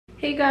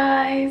Hey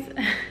guys,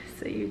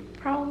 so you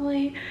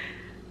probably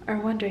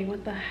are wondering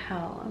what the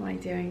hell am I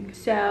doing.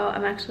 So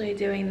I'm actually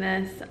doing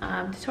this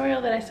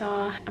tutorial that I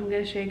saw. I'm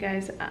going to show you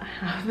guys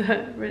how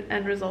the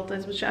end result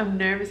is, which I'm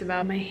nervous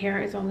about. My hair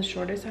is on the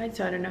shorter side,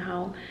 so I don't know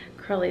how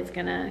curly it's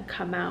gonna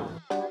come out.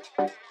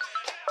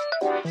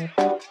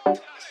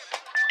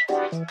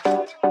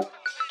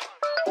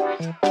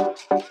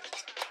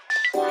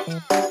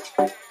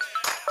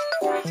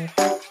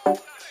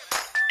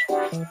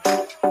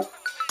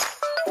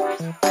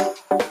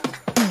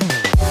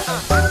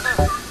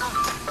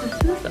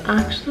 This is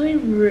actually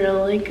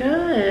really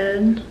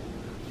good.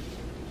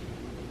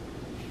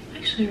 I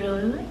actually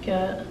really like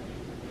it.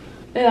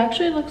 It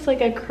actually looks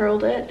like I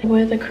curled it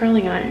with a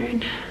curling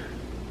iron.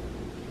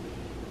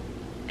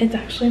 It's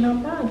actually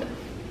not bad.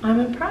 I'm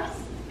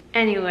impressed.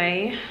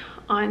 Anyway,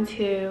 on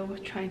to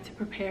trying to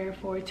prepare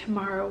for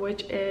tomorrow,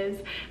 which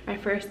is my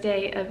first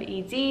day of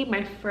ED,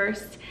 my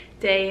first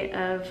day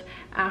of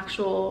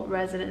actual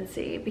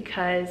residency,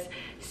 because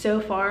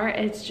so far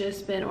it's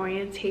just been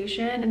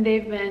orientation and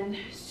they've been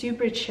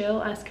super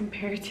chill as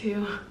compared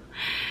to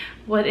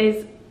what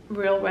is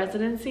real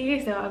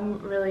residency. So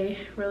I'm really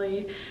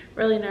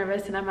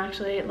nervous, and I'm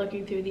actually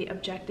looking through the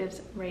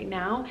objectives right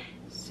now.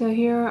 So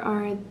here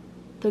are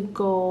the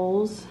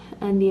goals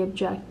and the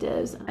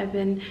objectives. I've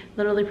been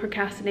literally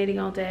procrastinating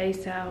all day,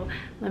 so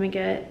let me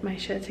get my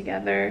shit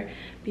together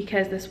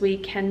because this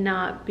week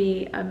cannot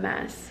be a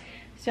mess.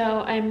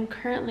 So I'm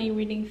currently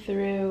reading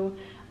through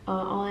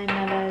Online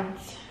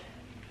Methods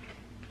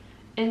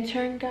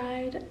intern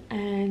guide,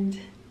 and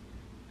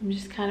I'm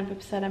just kind of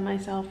upset at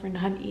myself for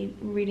not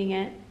reading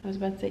it. I was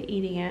about to say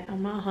eating it.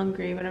 I'm not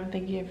hungry, but I'm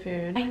thinking of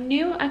food. I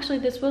knew actually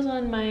this was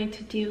on my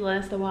to-do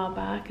list a while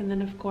back, and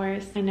then of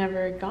course I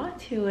never got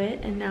to it,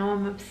 and now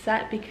I'm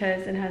upset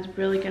because it has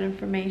really good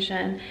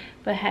information.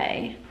 But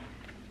hey,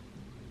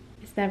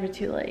 it's never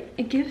too late.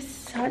 It gives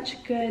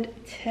such good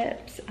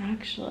tips,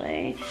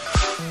 actually.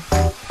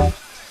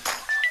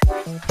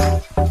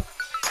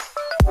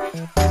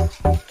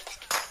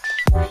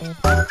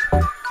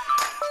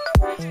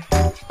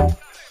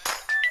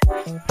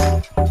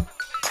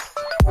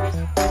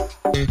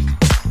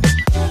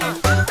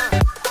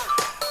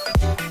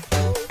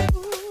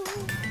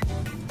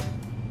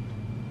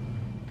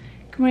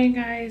 Good morning,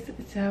 guys.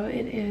 So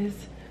it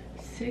is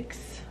I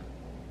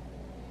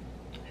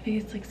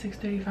think it's like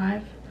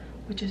 6:35,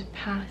 which is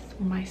past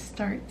my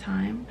start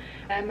time.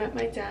 I'm at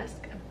my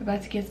desk. I'm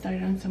about to get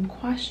started on some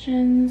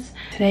questions.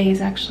 Today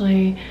is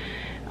actually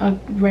a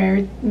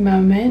rare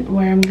moment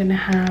where I'm gonna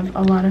have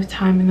a lot of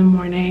time in the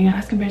morning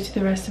as compared to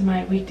the rest of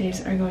my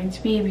weekdays are going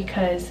to be,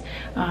 because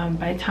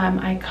by the time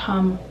I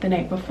come the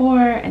night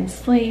before and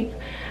sleep,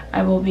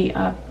 I will be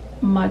up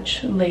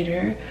much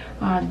later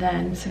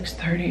than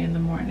 6:30 in the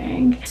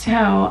morning.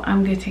 So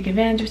I'm gonna take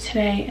advantage of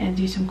today and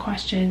do some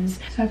questions.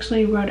 So I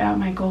actually wrote out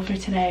my goal for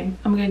today.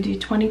 I'm gonna do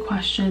 20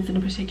 questions in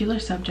a particular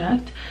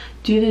subject,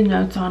 do the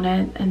notes on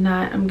it, and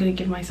that I'm gonna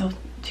give myself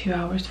 2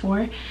 hours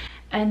for.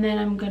 And then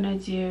I'm gonna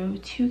do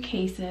 2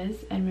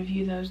 cases and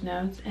review those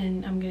notes,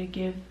 and I'm gonna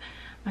give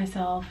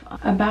myself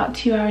about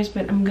 2 hours,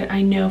 but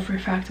I know for a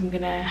fact I'm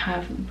gonna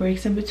have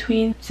breaks in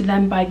between. So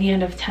then by the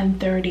end of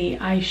 10:30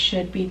 I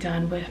should be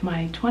done with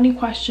my 20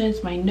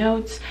 questions, my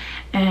notes,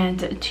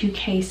 and 2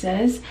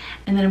 cases.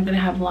 And then I'm gonna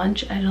have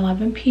lunch at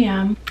 11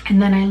 p.m.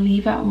 and then I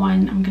leave at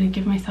 1. I'm gonna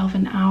give myself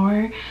an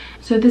hour.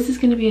 So this is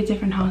gonna be a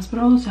different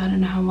hospital, so I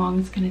don't know how long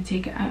it's gonna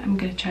take. I'm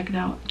gonna check it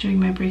out during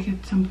my break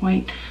at some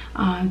point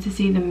to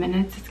see the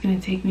minutes it's gonna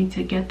take me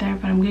to get there.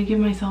 But I'm gonna give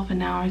myself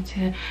an hour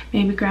to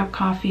maybe grab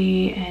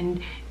coffee and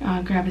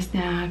grab a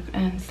snack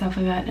and stuff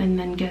like that, and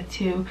then get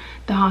to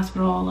the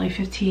hospital like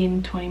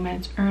 15-20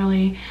 minutes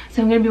early.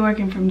 So I'm gonna be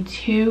working from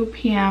 2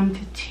 p.m.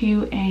 to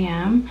 2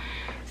 a.m.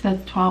 So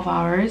that's 12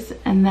 hours,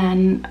 and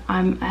then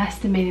I'm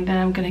estimating that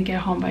I'm gonna get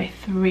home by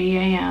 3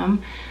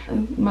 a.m.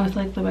 most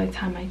likely by the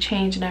time I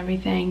change and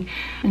everything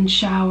and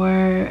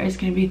shower is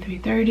gonna be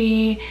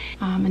 3:30,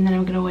 and then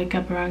I'm gonna wake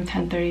up around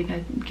 10:30.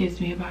 That gives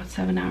me about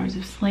 7 hours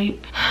of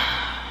sleep.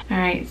 All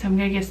right, so I'm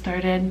gonna get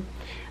started.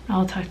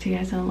 I'll talk to you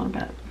guys in a little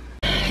bit.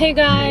 Hey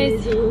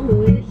guys.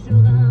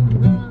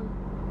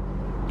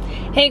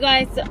 Hey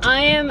guys, so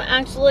I am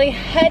actually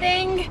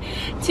heading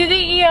to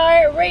the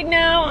ER right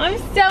now. I'm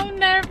so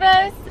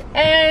nervous,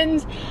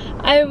 and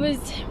I was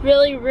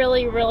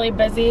really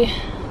busy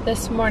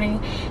this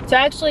morning. So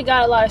I actually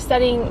got a lot of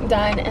studying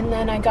done, and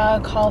then I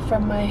got a call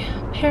from my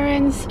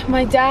parents.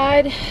 My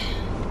dad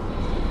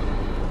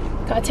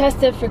got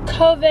tested for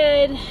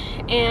COVID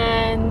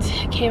and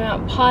came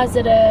out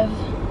positive.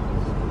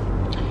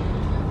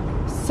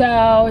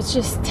 So it's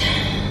just,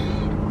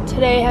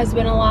 today has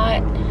been a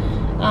lot.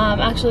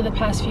 Actually the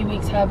past few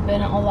weeks have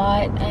been a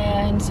lot,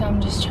 and so I'm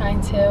just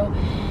trying to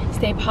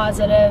stay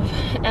positive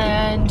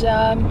and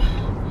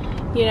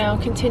you know,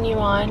 continue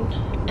on,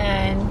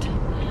 and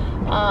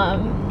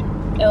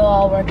it'll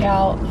all work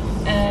out.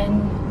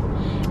 And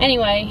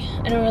Anyway,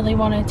 I don't really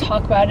want to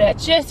talk about it.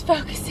 Just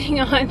focusing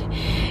on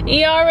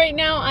ER right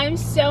now. I'm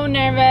so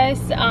nervous.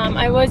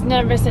 I was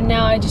nervous and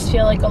now I just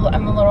feel like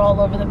I'm a little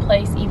all over the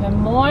place even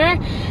more.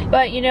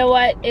 But you know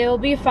what? It'll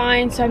be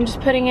fine. So I'm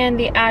just putting in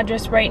the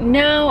address right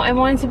now. I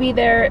wanted to be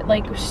there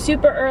like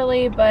super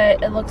early,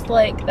 but it looks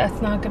like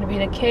that's not going to be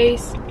the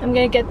case. I'm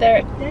going to get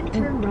there. Then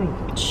turn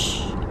right.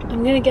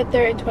 I'm going to get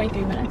there in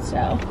 23 minutes.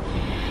 So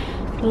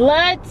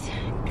let's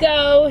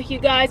go, you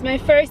guys. My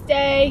first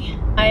day.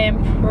 I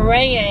am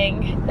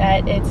praying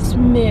that it's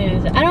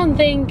smooth. I don't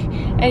think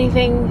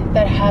anything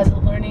that has a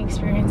learning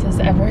experience is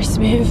ever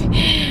smooth,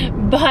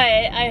 but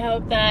I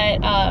hope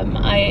that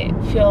I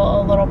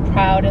feel a little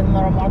proud and a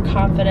little more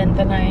confident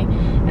than I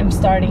am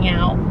starting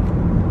out.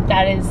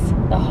 That is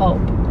the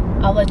hope.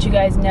 I'll let you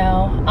guys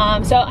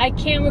know. So I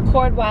can't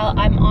record while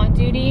I'm on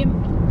duty.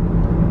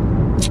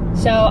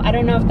 So I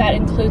don't know if that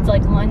includes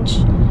like lunch,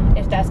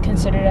 if that's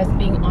considered as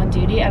being on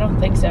duty. I don't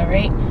think so,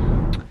 right?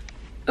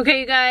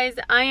 Okay, you guys,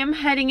 I am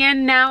heading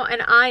in now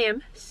and I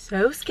am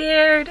so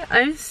scared.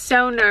 I'm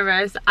so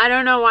nervous. I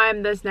don't know why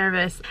I'm this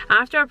nervous.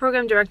 After our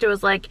program director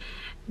was like,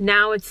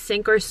 now it's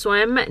sink or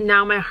swim,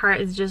 now my heart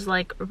is just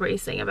like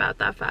racing about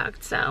that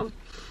fact. So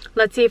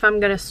let's see if I'm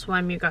gonna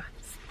swim, you guys.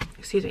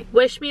 Excuse me.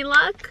 Wish me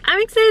luck.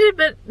 I'm excited,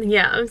 but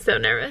yeah, I'm so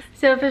nervous.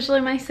 So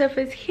officially my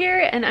sofa is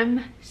here and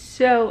I'm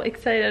so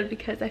excited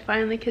because I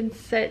finally can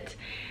sit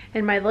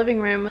in my living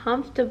room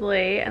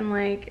comfortably and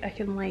like I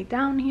can lay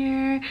down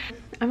here.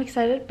 I'm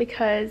excited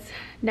because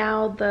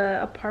now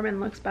the apartment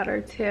looks better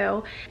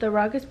too. The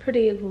rug is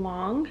pretty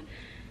long,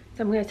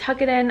 so I'm gonna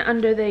tuck it in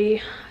under the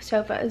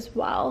sofa as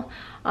well.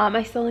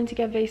 I still need to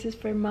get vases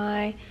for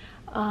my,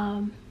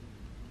 I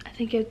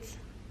think it's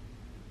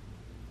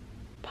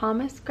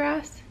pumice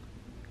grass,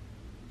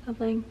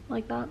 something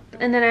like that.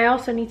 And then I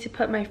also need to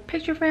put my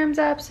picture frames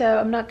up, so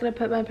I'm not gonna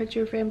put my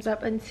picture frames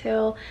up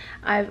until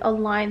I've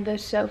aligned the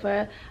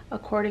sofa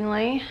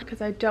accordingly,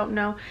 because I don't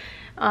know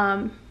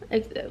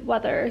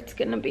whether it's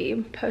gonna be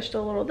pushed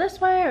a little this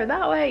way or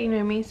that way, you know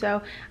what I mean?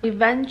 So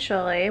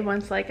eventually,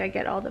 once like I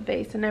get all the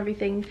vase and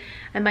everything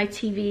and my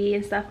TV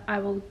and stuff, I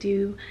will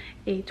do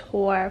a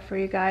tour for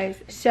you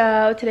guys.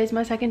 So today's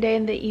my second day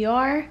in the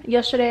ER.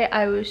 Yesterday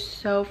I was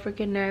so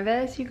freaking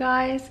nervous, you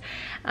guys.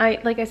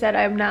 Like I said,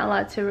 I'm not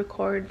allowed to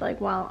record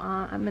like while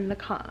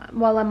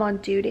I'm on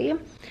duty.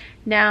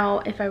 Now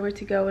if I were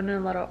to go in a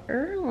little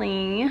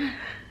early,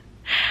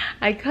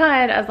 I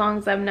could, as long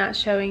as I'm not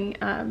showing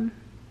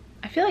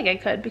I feel like I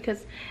could,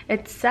 because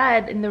it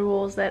said in the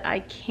rules that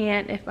I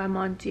can't if I'm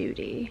on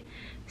duty.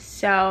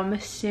 So I'm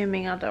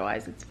assuming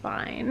otherwise it's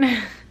fine.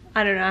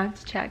 I don't know, I have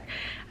to check.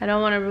 I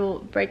don't want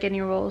to break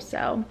any rules,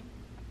 so.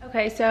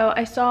 Okay, so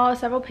I saw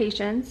several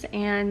patients,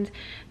 and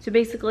so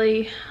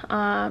basically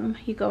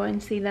you go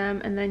and see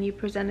them and then you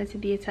present it to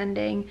the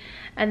attending,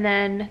 and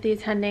then the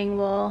attending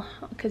will,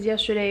 because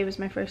yesterday was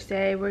my first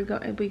day, we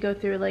go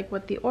through like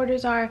what the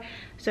orders are.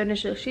 So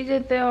initially she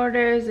did the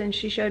orders and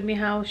she showed me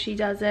how she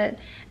does it,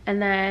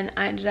 and then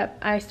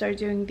I started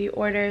doing the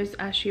orders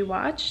as she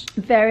watched.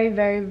 Very,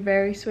 very,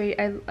 very sweet.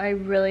 I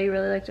really,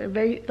 really liked her.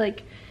 Very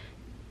like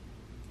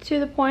to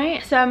the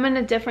point. So I'm in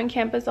a different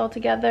campus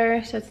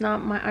altogether, so it's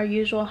not our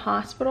usual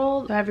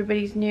hospital. So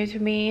everybody's new to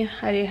me.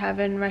 I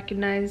haven't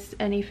recognized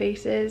any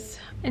faces.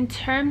 In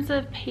terms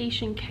of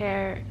patient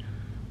care,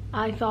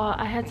 I thought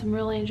I had some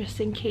really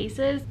interesting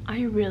cases.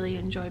 I really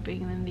enjoy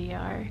being in the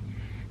ER.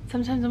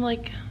 Sometimes I'm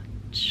like,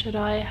 should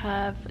I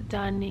have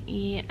done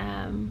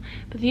EM?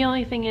 But the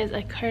only thing is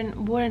I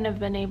wouldn't have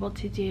been able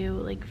to do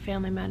like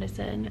family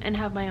medicine and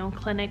have my own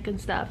clinic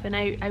and stuff, and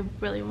I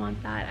really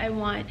want that. I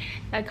want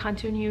that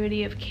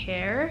continuity of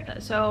care.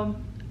 So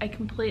I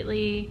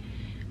completely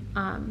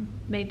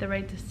made the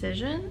right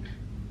decision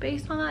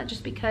based on that,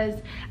 just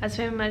because as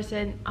family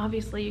medicine,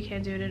 obviously you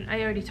can't do it, and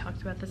I already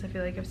talked about this, I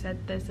feel like I've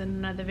said this in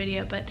another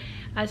video, but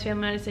as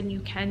family medicine you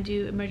can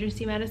do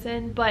emergency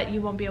medicine, but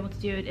you won't be able to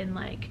do it in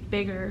like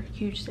bigger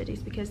huge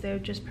cities, because they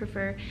would just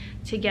prefer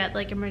to get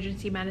like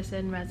emergency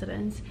medicine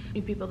residents,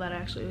 people that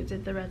actually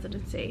did the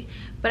residency.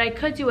 But I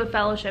could do a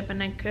fellowship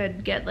and I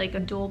could get like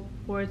a dual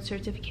board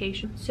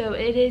certification, so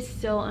it is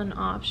still an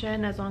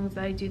option as long as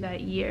I do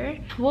that year.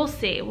 We'll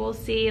see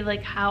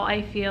like how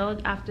I feel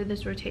after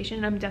this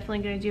rotation. I'm definitely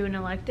going to do an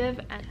elective.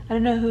 I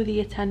don't know who the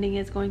attending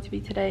is going to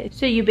be today.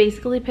 So you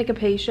basically pick a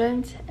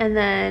patient and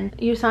then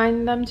you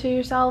assign them to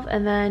yourself,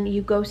 and then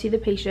you go see the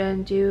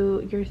patient,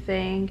 do your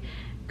thing,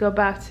 go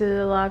back to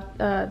the lab,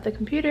 the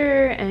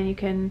computer, and you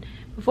can,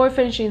 before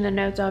finishing the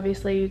notes,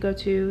 obviously you go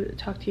to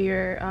talk to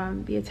your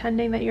the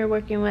attending that you're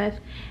working with,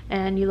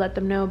 and you let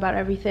them know about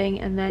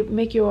everything, and then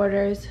make your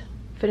orders,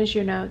 finish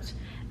your notes,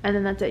 and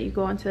then that's it. You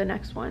go on to the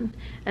next one,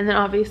 and then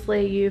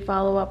obviously you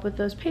follow up with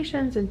those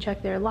patients and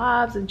check their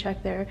labs and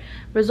check their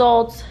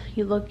results.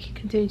 You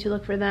continue to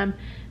look for them.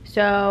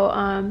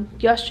 So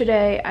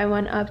yesterday I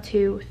went up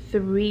to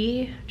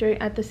 3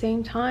 at the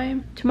same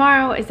time.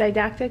 Tomorrow is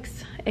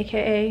didactics,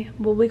 aka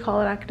what we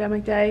call it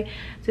academic day.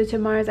 So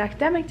tomorrow's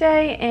academic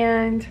day,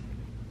 and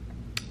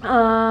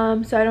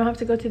so I don't have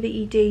to go to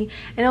the ED,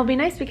 and it'll be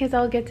nice because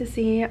I'll get to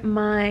see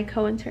my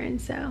co-intern.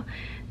 So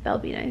that'll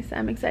be nice.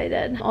 I'm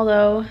excited.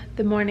 Although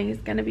the morning is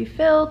gonna be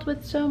filled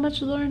with so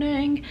much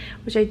learning,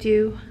 which I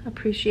do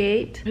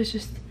appreciate. It's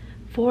just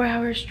 4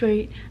 hours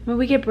straight. I mean,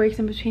 we get breaks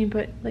in between,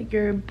 but like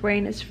your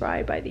brain is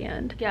fried by the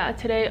end. Yeah,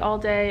 today all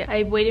day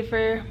I waited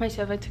for my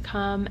sofa to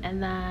come,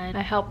 and then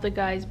I helped the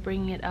guys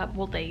bring it up.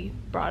 Well, they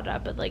brought it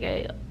up, but like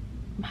I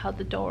held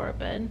the door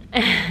open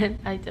and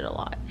I did a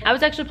lot. I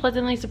was actually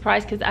pleasantly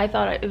surprised because I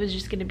thought it was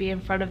just gonna be in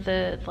front of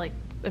the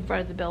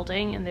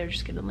building and they're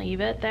just gonna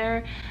leave it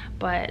there,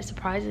 but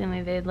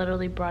surprisingly they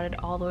literally brought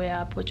it all the way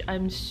up, which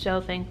I'm so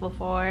thankful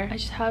for. I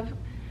just have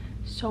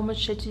so much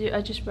shit to do.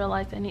 I just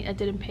realized I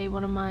didn't pay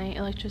one of my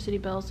electricity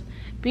bills.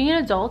 Being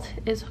an adult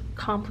is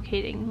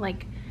complicating.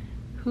 Like,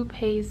 who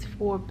pays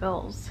for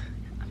bills?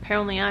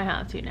 Apparently I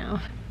have to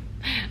now.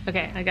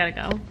 Okay, I gotta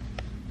go.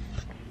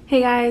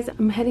 Hey guys,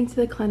 I'm heading to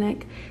the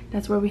clinic.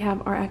 That's where we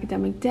have our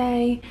academic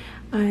day.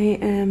 I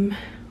am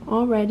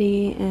all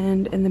ready,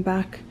 and in the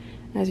back,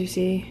 as you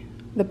see,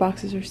 the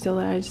boxes are still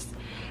there. I just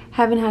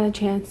haven't had a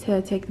chance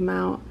to take them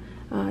out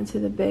to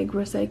the big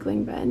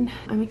recycling bin.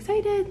 I'm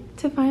excited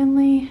to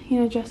finally, you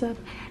know, dress up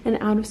and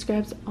out of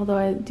scrubs. Although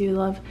I do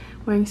love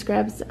wearing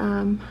scrubs,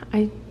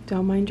 I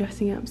don't mind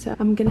dressing up. So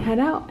I'm gonna head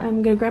out.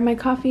 I'm gonna grab my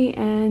coffee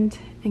and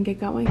get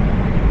going.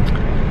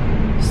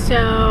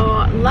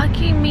 So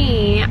lucky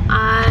me,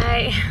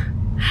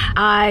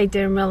 I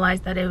didn't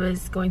realize that it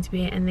was going to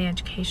be in the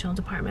educational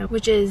department,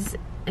 which is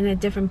in a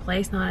different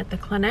place, not at the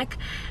clinic.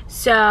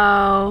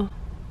 So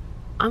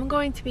I'm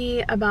going to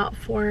be about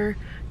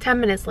 10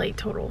 minutes late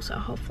total, so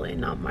hopefully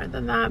not more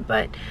than that.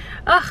 But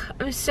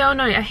I'm so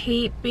annoying. I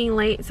hate being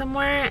late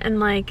somewhere, and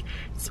like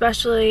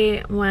especially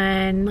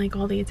when like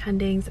all the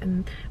attendings,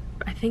 and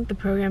I think the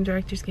program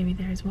director's gonna be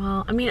there as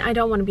well. I mean, I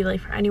don't want to be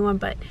late for anyone,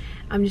 but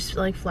I'm just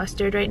like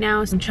flustered right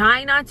now, so I'm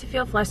trying not to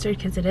feel flustered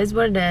because it is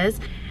what it is.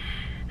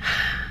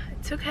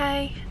 It's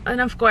okay.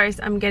 And of course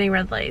I'm getting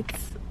red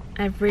lights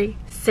every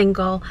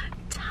single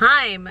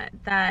time.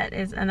 That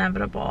is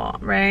inevitable,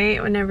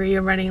 right? Whenever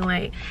you're running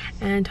late.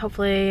 And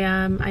hopefully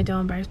I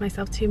don't embarrass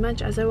myself too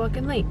much as I walk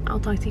in late. I'll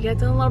talk to you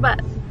guys in a little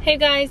bit. Hey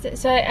guys,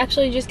 so I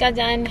actually just got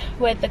done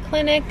with the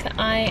clinic.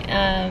 I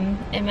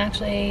am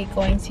actually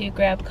going to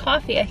grab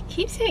coffee. I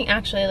keep saying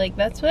actually, like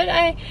that's what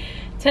I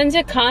tend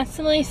to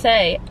constantly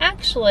say.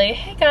 Actually,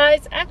 hey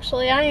guys,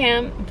 actually I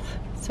am.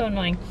 So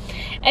annoying.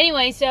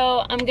 Anyway,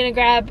 so I'm gonna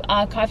grab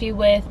coffee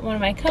with one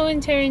of my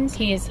co-interns.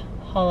 He is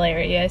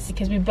hilarious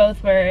because we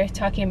both were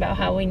talking about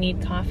how we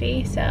need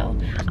coffee. So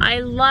I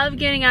love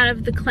getting out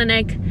of the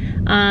clinic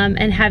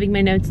and having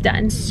my notes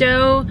done.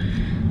 So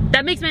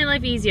that makes my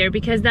life easier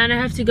because then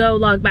I have to go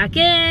log back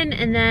in,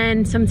 and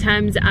then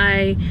sometimes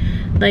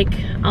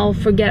I'll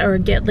forget or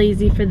get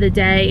lazy for the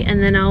day,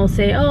 and then I'll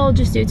say, oh, I'll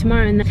just do it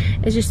tomorrow. And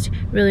it's just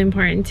really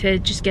important to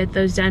just get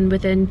those done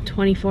within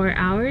 24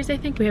 hours. I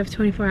think we have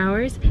 24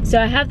 hours.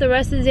 So I have the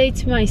rest of the day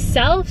to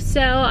myself,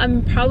 so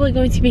I'm probably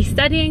going to be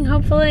studying,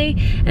 hopefully,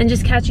 and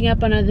just catching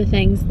up on other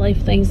things,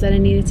 life things that I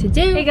needed to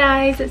do. Hey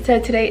guys, so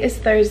today is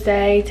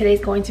Thursday.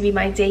 Today's going to be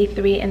my day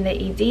 3 in the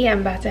ED.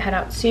 I'm about to head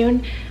out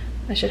soon.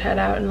 I should head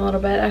out in a little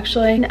bit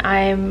actually.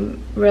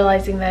 I'm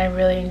realizing that I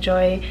really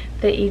enjoy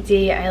the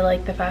ED. I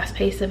like the fast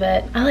pace of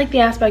it. I like the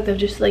aspect of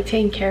just like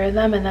taking care of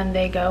them and then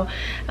they go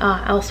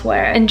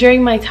elsewhere. And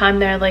during my time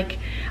there, like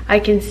I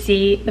can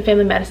see the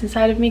family medicine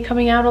side of me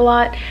coming out a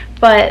lot,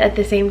 but at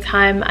the same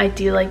time I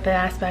do like the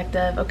aspect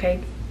of, okay,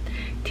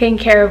 taking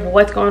care of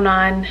what's going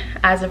on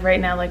as of right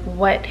now, like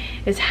what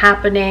is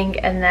happening,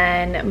 and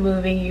then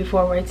moving you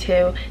forward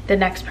to the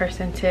next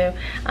person to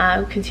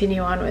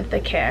continue on with the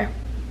care.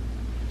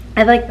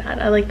 I like that.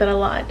 I like that a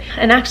lot.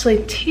 And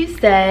actually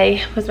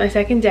Tuesday was my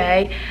second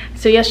day.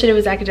 So yesterday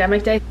was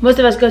academic day. Most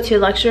of us go to a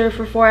lecture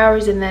for 4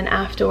 hours, and then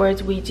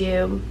afterwards we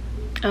go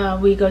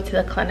to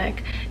the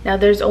clinic. Now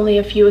there's only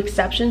a few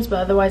exceptions, but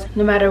otherwise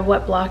no matter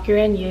what block you're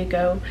in, you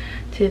go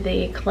to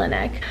the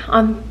clinic.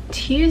 On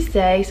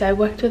Tuesday, so I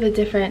worked with a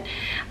different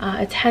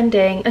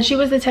attending, and she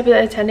was the type of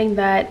attending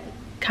that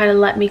kind of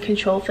let me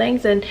control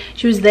things, and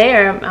she was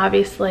there.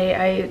 Obviously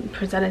I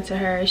presented to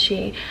her.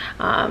 She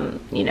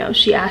you know,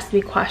 she asked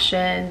me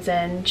questions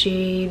and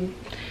she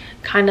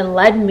kind of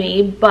led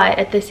me, but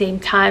at the same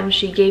time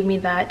she gave me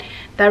that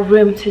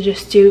room to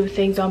just do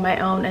things on my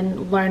own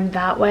and learn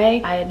that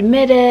way. I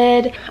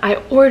admitted, I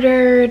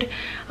ordered,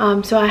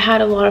 so I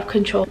had a lot of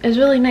control. It was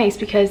really nice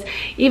because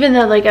even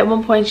though like at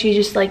one point she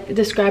just like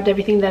described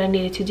everything that I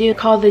needed to do,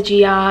 call the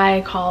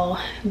GI, call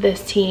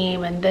this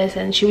team and this,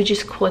 and she would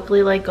just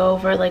quickly like go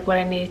over like what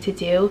I needed to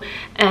do,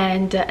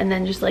 and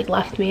then just like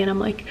left me, and I'm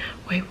like,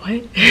 wait,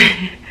 what?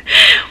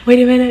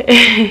 Wait a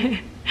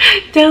minute.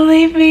 Don't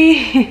leave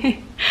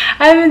me.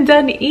 I haven't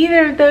done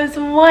either of those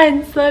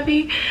once. Let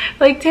me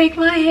like take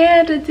my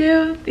hand and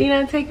do, you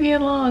know, take me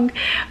along.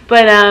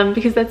 But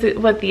because that's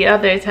what the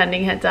other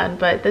attending had done,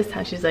 but this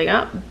time she's like,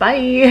 oh,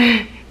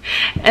 bye.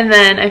 And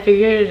then I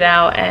figured it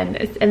out,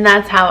 and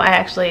that's how I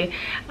actually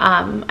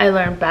I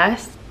learned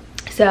best.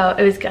 So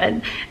it was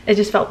good. It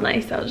just felt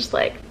nice. I was just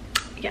like,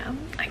 yeah,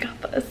 I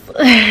got this.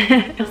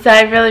 So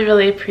I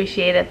really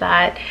appreciated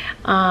that,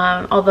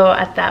 although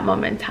at that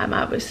moment in time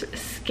I was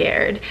scared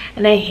scared,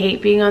 and I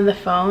hate being on the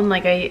phone.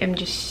 Like, I am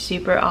just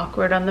super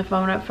awkward on the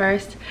phone at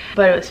first,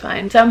 but it was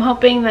fine. So I'm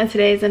hoping that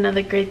today is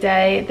another great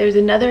day. There's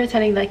another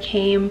attending that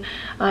came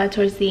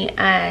towards the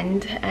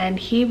end, and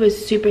he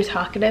was super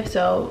talkative,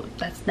 so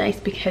that's nice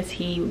because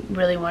he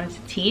really wanted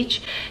to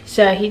teach.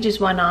 So he just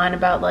went on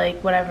about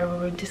like whatever we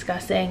were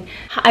discussing.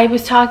 I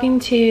was talking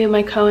to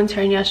my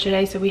co-intern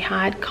yesterday, so we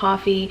had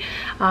coffee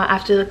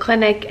after the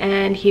clinic,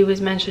 and he was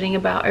mentioning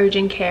about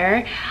urgent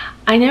care.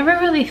 I never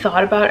really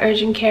thought about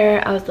urgent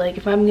care. I was like,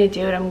 if I'm gonna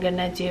do it, I'm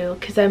gonna do,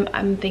 because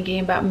I'm thinking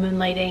about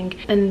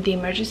moonlighting in the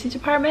emergency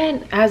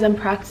department as I'm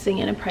practicing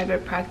in a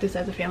private practice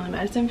as a family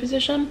medicine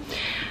physician.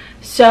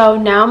 So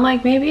now I'm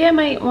like, maybe I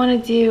might want to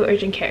do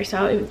urgent care.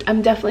 So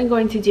I'm definitely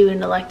going to do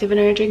an elective in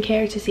urgent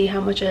care to see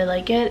how much I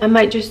like it. I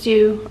might just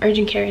do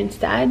urgent care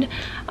instead,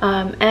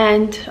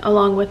 and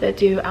along with it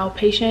do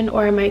outpatient,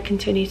 or I might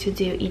continue to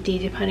do ED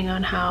depending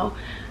on how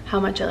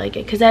much I like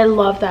it, because I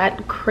love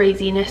that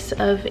craziness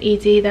of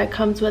ED that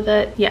comes with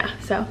it. Yeah,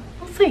 so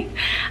we'll see.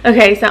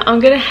 Okay, so I'm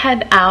gonna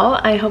head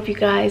out. I hope you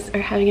guys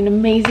are having an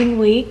amazing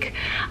week.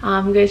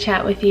 I'm gonna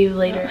chat with you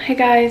later. Hey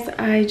guys,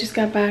 I just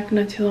got back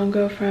not too long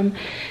ago from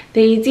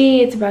the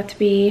ED. It's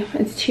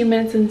 2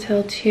 minutes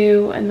until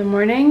 2 in the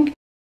morning.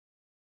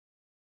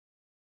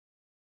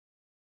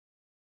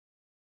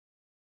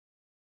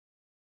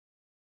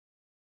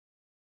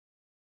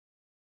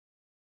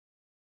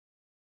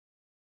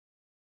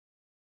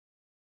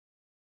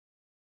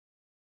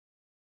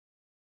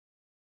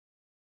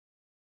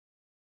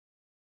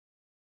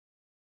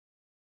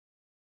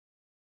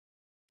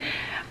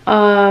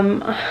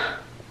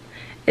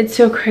 It's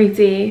so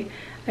crazy.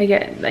 I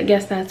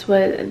guess that's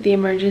what the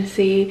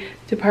emergency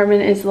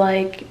department is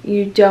like.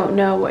 You don't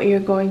know what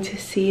you're going to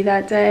see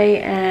that day,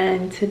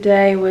 and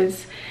today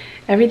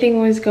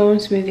everything was going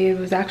smoothly. It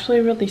was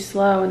actually really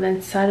slow, and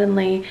then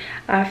suddenly,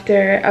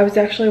 after I was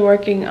actually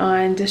working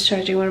on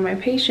discharging one of my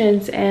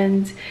patients,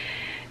 and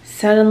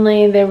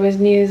suddenly there was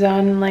news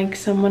on like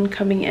someone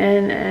coming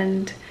in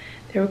and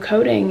they were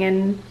coding,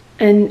 and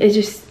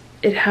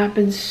it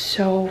happened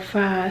so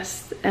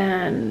fast.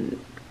 And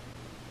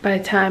by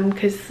the time,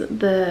 because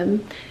the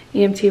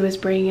EMT was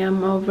bringing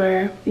him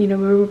over, you know,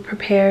 we were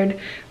prepared,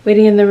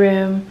 waiting in the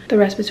room. The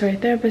respiratory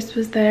therapist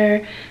was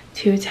there,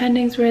 2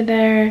 attendings were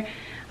there,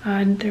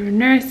 and there were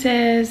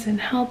nurses and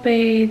help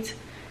aides,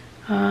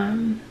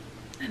 and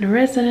a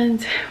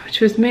resident, which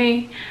was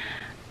me.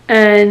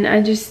 And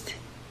it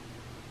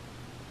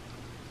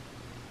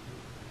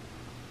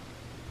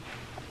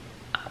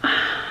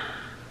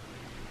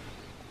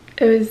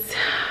was,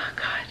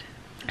 God.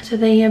 So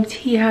the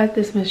EMT had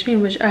this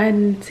machine which I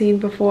hadn't seen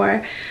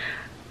before,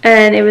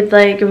 and it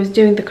was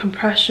doing the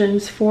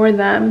compressions for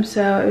them.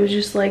 So it was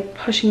just like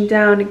pushing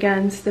down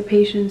against the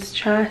patient's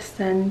chest,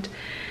 and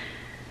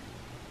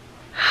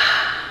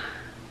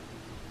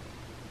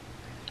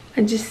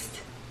it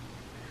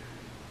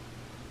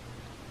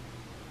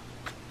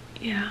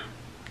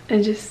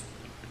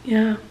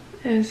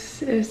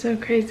was so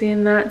crazy.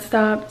 And that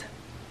stopped.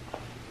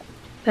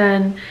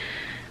 Then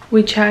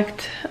we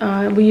checked,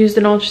 we used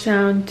an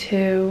ultrasound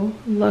to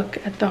look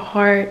at the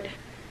heart.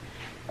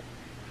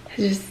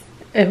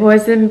 It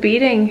wasn't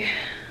beating.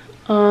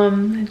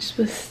 It just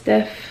was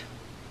stiff.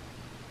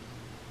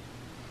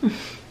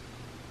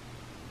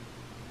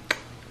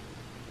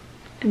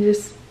 And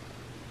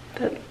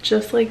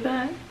just like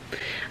that.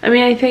 I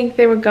mean, I think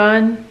they were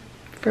gone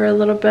for a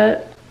little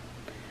bit,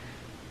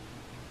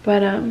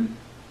 but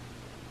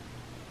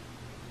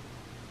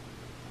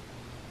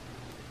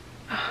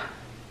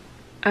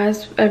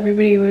as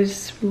everybody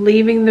was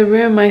leaving the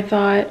room, I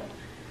thought,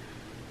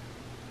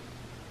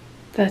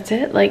 that's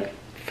it. Like,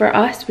 for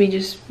us, we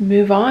just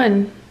move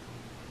on.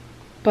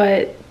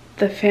 But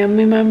the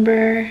family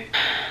member,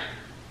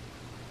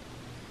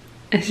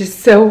 it's just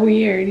so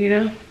weird, you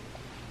know?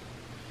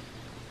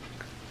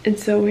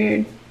 It's so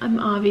weird.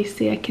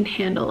 Obviously, I can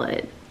handle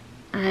it,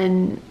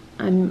 and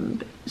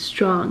I'm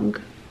strong,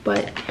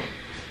 but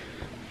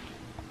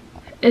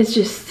it's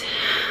just,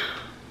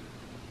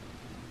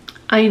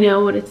 I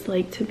know what it's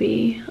like to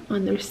be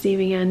on the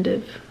receiving end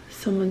of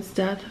someone's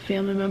death, a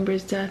family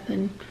member's death,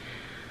 and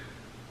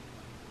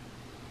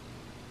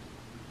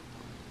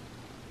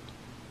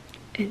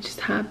it just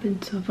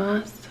happened so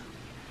fast.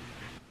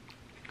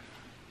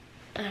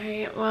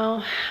 Alright,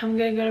 well, I'm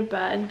gonna go to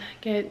bed,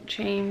 get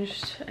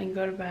changed, and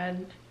go to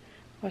bed,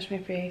 wash my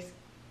face,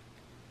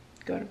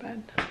 go to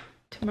bed.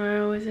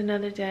 Tomorrow is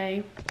another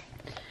day.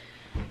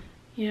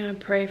 You know,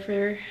 pray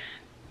for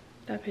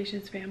that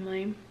patient's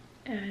family,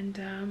 and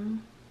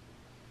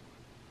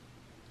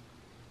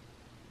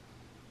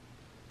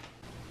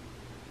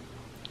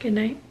good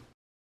night.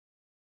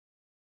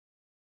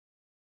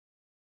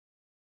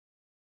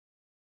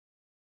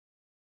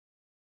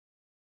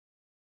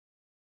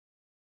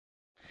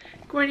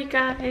 Good morning,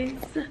 guys.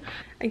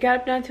 I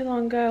got up not too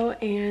long ago,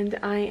 and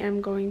I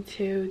am going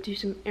to do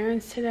some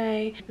errands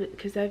today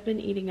because I've been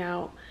eating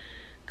out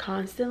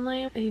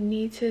constantly. I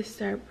need to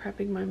start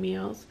prepping my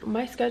meals.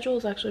 My schedule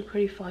is actually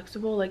pretty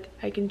flexible. Like,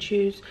 I can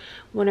choose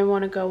when I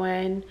want to go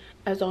in.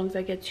 As long as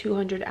I get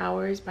 200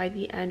 hours by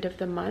the end of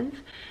the month,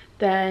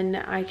 then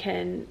I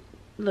can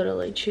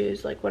literally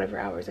choose like whatever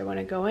hours I want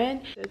to go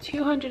in. So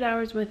 200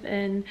 hours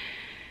within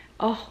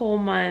a whole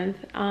month.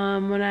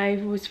 When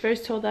I was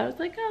first told that, I was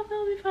like, oh,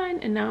 that'll be fine.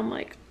 And now I'm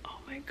like, oh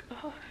my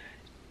god,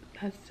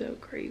 that's so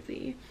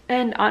crazy.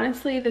 And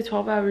honestly, the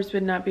 12 hours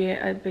would not be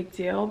a big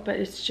deal, but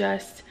it's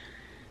just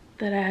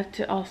that I have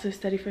to also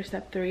study for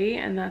step 3,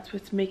 and that's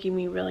what's making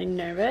me really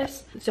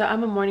nervous. So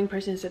I'm a morning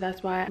person, so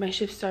that's why my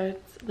shift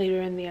starts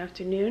later in the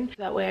afternoon.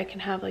 That way I can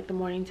have like the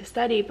morning to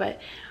study, but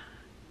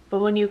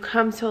when you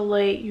come so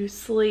late, you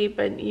sleep,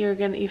 and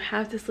you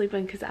have to sleep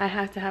in, because I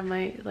have to have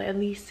my like at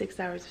least 6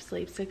 hours of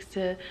sleep, 6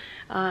 to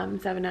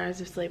 7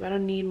 hours of sleep. I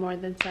don't need more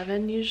than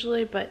 7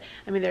 usually, but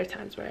I mean, there are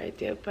times where I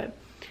do, but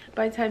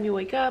by the time you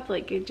wake up,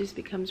 like, it just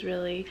becomes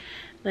really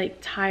like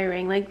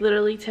tiring. Like,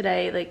 literally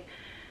today, like,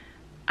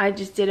 I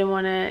just didn't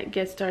want to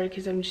get started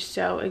because I'm just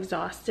so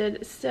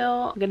exhausted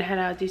still. I'm gonna head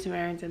out, do some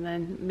errands, and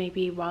then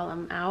maybe while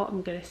I'm out,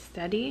 I'm gonna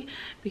study,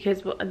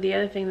 because the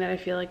other thing that I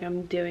feel like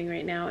I'm doing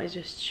right now is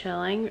just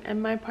chilling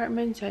in my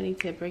apartment, so I need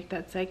to break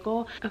that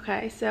cycle.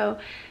 Okay, so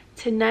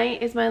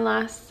tonight is my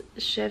last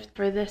shift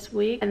for this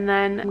week, and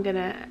then I'm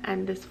gonna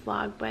end this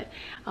vlog, but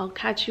I'll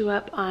catch you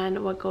up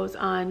on what goes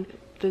on.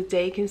 The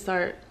day can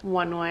start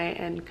one way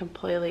and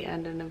completely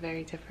end in a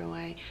very different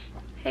way.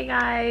 Hey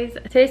guys,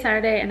 today's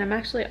Saturday and I'm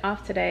actually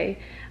off today,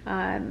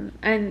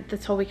 and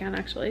this whole weekend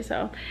actually,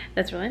 so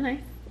that's really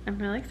nice. I'm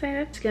really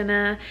excited. Just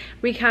gonna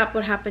recap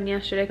what happened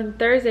yesterday. On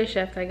Thursday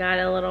shift, I got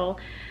a little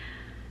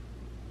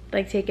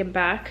like taken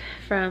back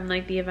from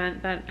like the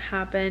event that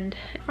happened.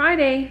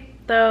 Friday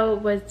though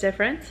was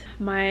different.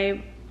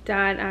 My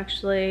dad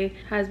actually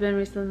has been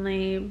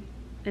recently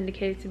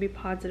indicated to be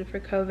positive for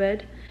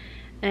COVID,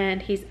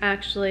 and he's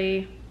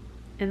actually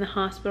in the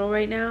hospital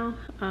right now.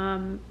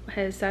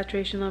 His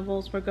saturation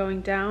levels were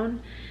going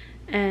down,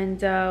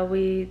 and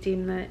we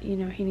deemed that, you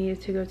know, he needed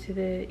to go to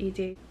the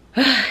ED.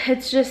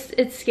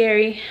 It's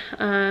scary.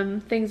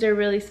 Things are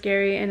really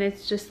scary, and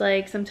it's just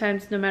like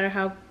sometimes no matter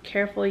how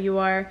careful you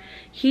are,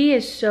 he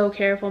is so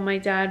careful, my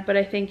dad, but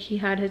I think he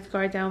had his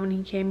guard down when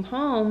he came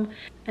home,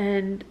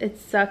 and it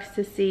sucks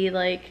to see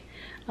like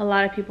a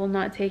lot of people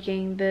not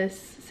taking this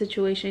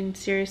situation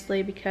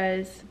seriously,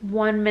 because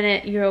one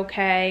minute you're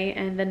okay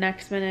and the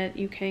next minute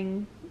you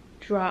can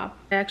drop.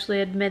 I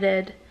actually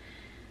admitted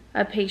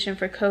a patient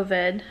for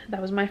COVID.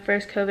 That was my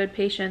first COVID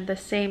patient, the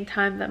same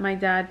time that my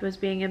dad was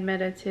being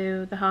admitted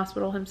to the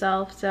hospital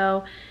himself.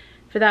 So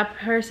for that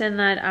person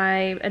that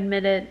I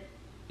admitted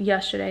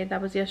yesterday,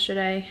 that was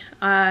yesterday,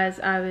 as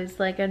I was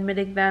like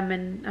admitting them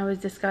and I was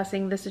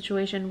discussing the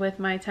situation with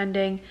my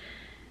attending,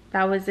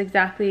 that was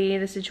exactly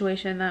the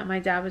situation that my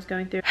dad was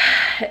going through.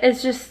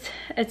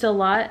 It's a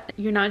lot.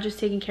 You're not just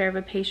taking care of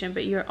a patient,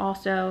 but you're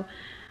also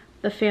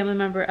the family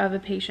member of a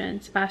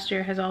patient. Last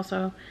year has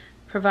also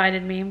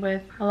provided me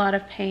with a lot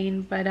of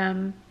pain, but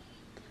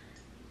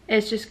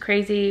it's just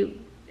crazy.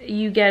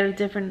 You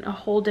get a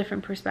whole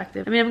different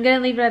perspective. I mean, I'm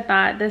gonna leave it at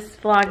that. This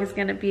vlog is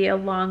gonna be a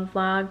long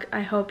vlog.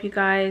 I hope you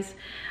guys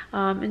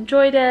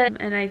enjoyed it,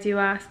 and I do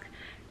ask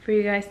for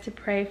you guys to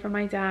pray for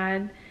my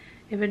dad.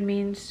 It would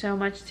mean so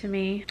much to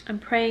me. I'm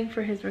praying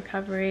for his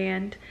recovery,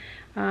 and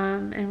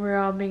we're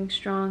all being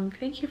strong.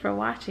 Thank you for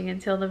watching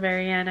until the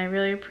very end. I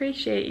really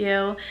appreciate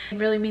you. It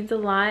really means a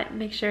lot.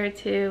 Make sure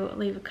to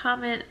leave a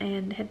comment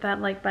and hit that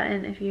like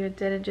button if you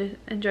did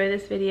enjoy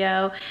this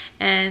video,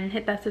 and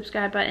hit that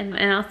subscribe button,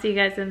 and I'll see you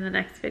guys in the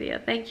next video.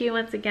 Thank you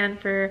once again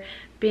for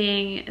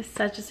being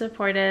such a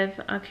supportive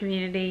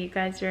community. You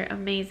guys are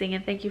amazing,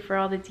 and thank you for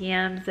all the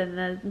DMs and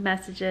the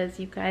messages.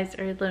 You guys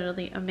are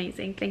literally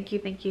amazing. Thank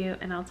you,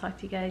 and I'll talk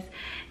to you guys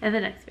in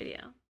the next video.